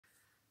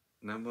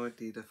Namo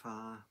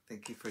Amitabha.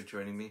 Thank you for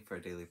joining me for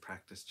a daily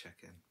practice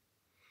check-in.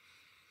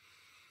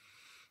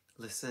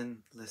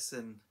 Listen,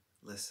 listen,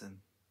 listen.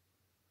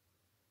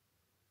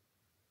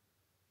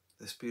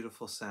 This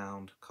beautiful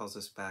sound calls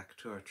us back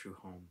to our true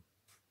home.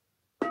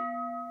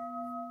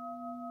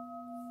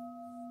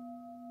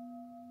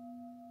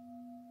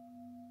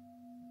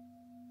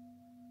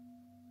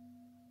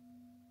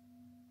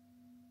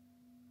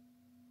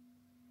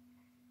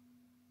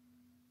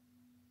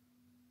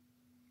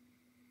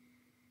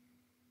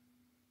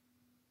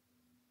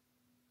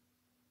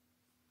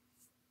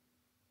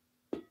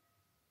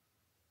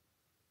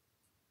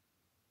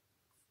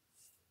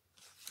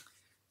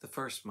 The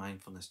first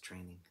mindfulness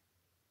training.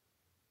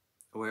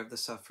 Aware of the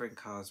suffering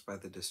caused by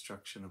the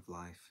destruction of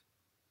life,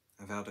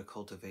 I vow to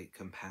cultivate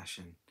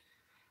compassion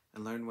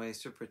and learn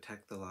ways to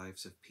protect the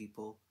lives of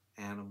people,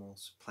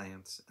 animals,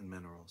 plants, and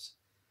minerals.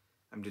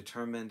 I'm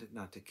determined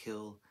not to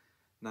kill,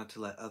 not to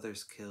let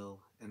others kill,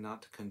 and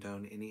not to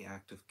condone any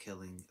act of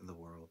killing in the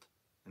world,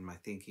 in my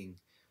thinking,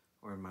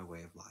 or in my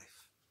way of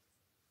life.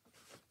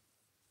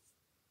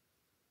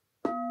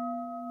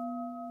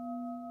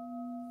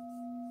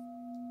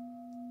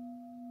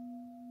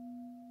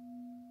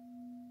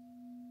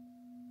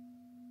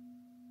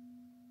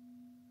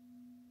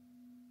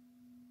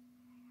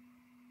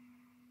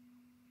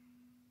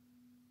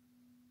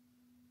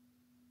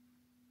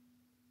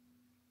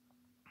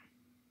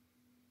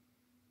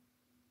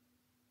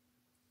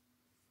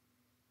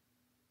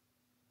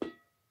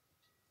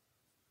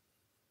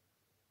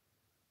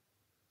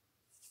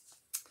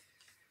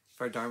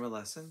 For our Dharma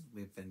lesson,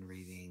 we've been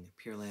reading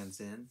Pure-Land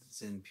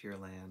Zen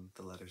Pure-Land,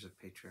 the letters of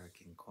Patriarch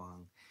Yin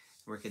Kuang.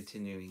 We're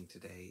continuing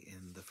today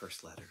in the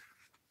first letter.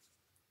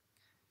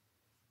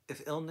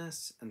 If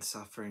illness and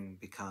suffering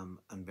become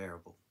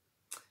unbearable,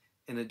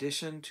 in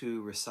addition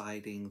to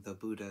reciting the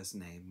Buddha's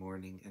name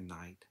morning and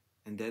night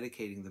and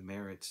dedicating the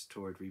merits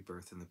toward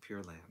rebirth in the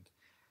Pure Land,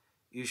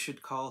 you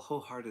should call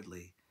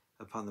wholeheartedly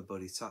upon the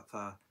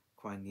Bodhisattva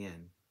Kuan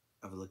Yin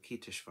of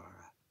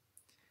Lakiteshvara.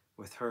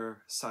 With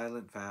her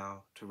silent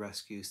vow to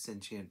rescue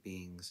sentient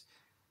beings,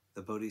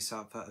 the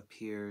Bodhisattva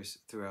appears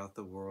throughout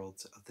the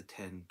worlds of the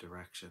 10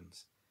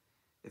 directions.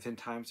 If in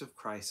times of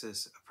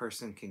crisis a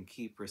person can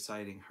keep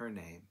reciting her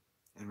name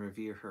and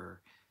revere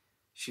her,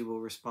 she will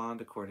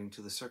respond according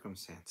to the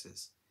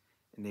circumstances,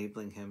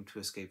 enabling him to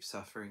escape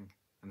suffering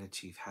and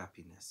achieve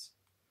happiness.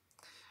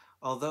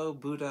 Although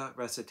Buddha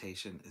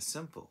recitation is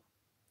simple,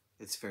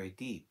 it's very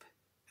deep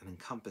and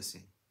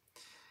encompassing.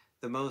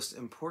 The most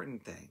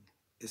important thing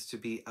is to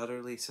be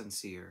utterly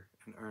sincere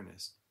and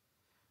earnest,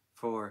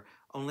 for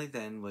only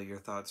then will your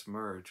thoughts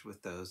merge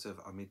with those of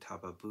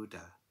Amitabha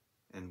Buddha,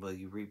 and will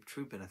you reap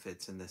true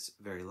benefits in this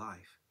very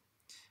life.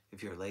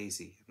 If you're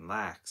lazy and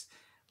lax,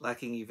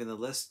 lacking even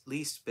the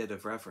least bit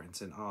of reverence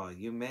and awe,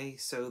 you may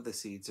sow the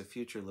seeds of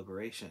future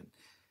liberation,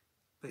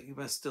 but you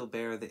must still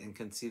bear the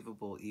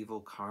inconceivable evil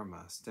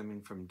karma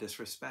stemming from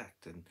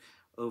disrespect and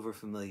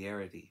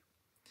over-familiarity.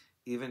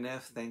 Even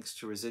if, thanks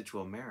to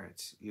residual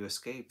merits, you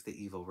escape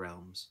the evil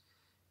realms,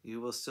 you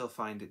will still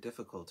find it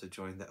difficult to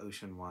join the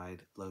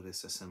ocean-wide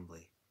Lotus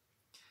Assembly.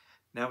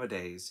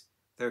 Nowadays,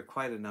 there are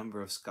quite a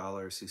number of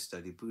scholars who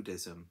study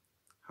Buddhism.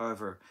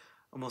 However,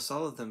 almost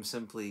all of them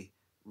simply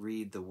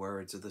read the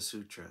words of the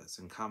sutras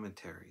and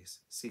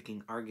commentaries,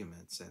 seeking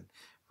arguments and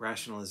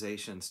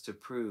rationalizations to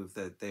prove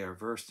that they are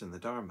versed in the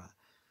Dharma.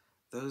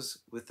 Those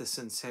with the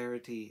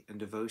sincerity and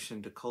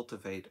devotion to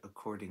cultivate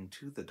according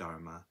to the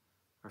Dharma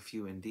are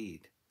few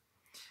indeed.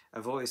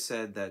 I've always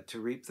said that to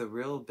reap the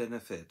real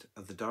benefit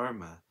of the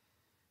Dharma,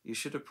 you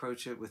should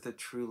approach it with a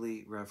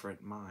truly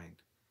reverent mind.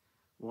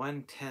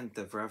 1/10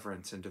 of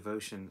reverence and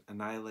devotion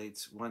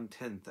annihilates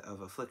 1/10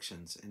 of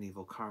afflictions and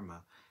evil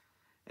karma,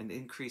 and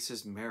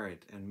increases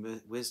merit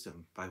and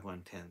wisdom by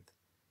 1/10.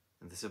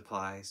 And this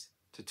applies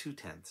to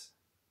 2/10,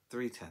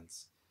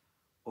 3/10,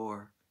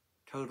 or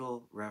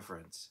total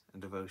reverence and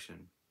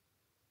devotion.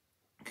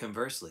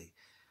 Conversely,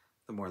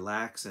 the more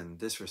lax and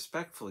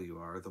disrespectful you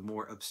are, the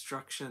more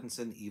obstructions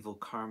and evil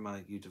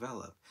karma you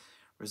develop,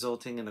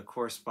 resulting in a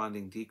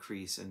corresponding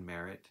decrease in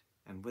merit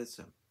and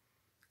wisdom.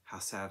 How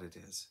sad it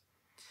is.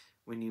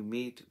 When you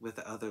meet with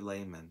other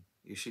laymen,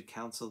 you should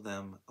counsel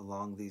them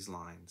along these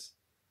lines.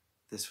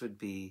 This would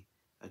be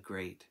a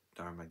great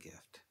Dharma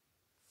gift.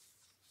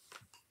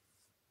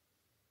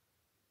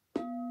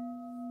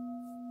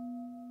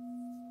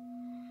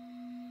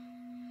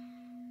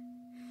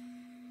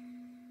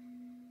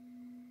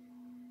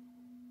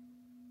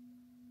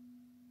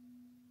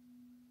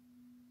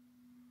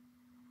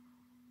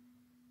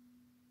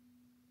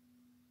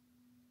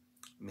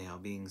 May all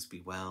beings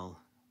be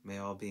well. May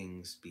all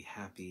beings be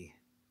happy.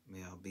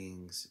 May all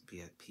beings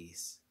be at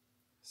peace.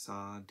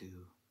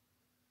 Sadhu,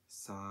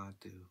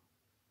 sadhu,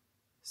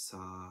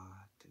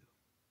 sadhu.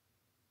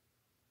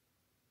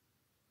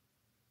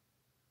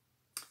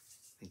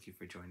 Thank you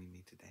for joining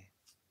me today.